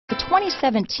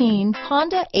2017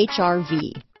 Honda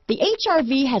HR-V. The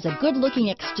HR-V has a good-looking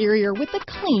exterior with a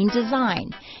clean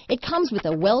design. It comes with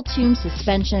a well-tuned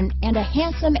suspension and a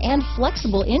handsome and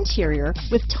flexible interior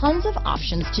with tons of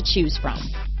options to choose from.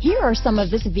 Here are some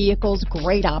of this vehicle's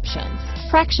great options: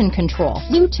 traction control,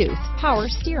 Bluetooth, power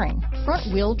steering,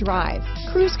 front-wheel drive,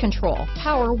 cruise control,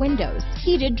 power windows,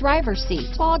 heated driver's seat,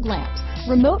 fog lamps,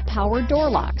 remote power door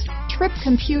locks, trip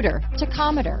computer,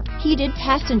 tachometer, heated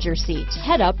passenger seat,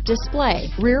 head-up display,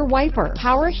 rear wiper,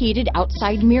 power heated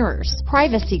outside mirrors,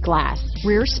 privacy glass,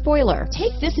 rear spoiler.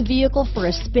 Take this vehicle for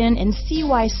a spin and see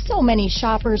why so many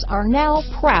shoppers are now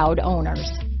proud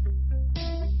owners.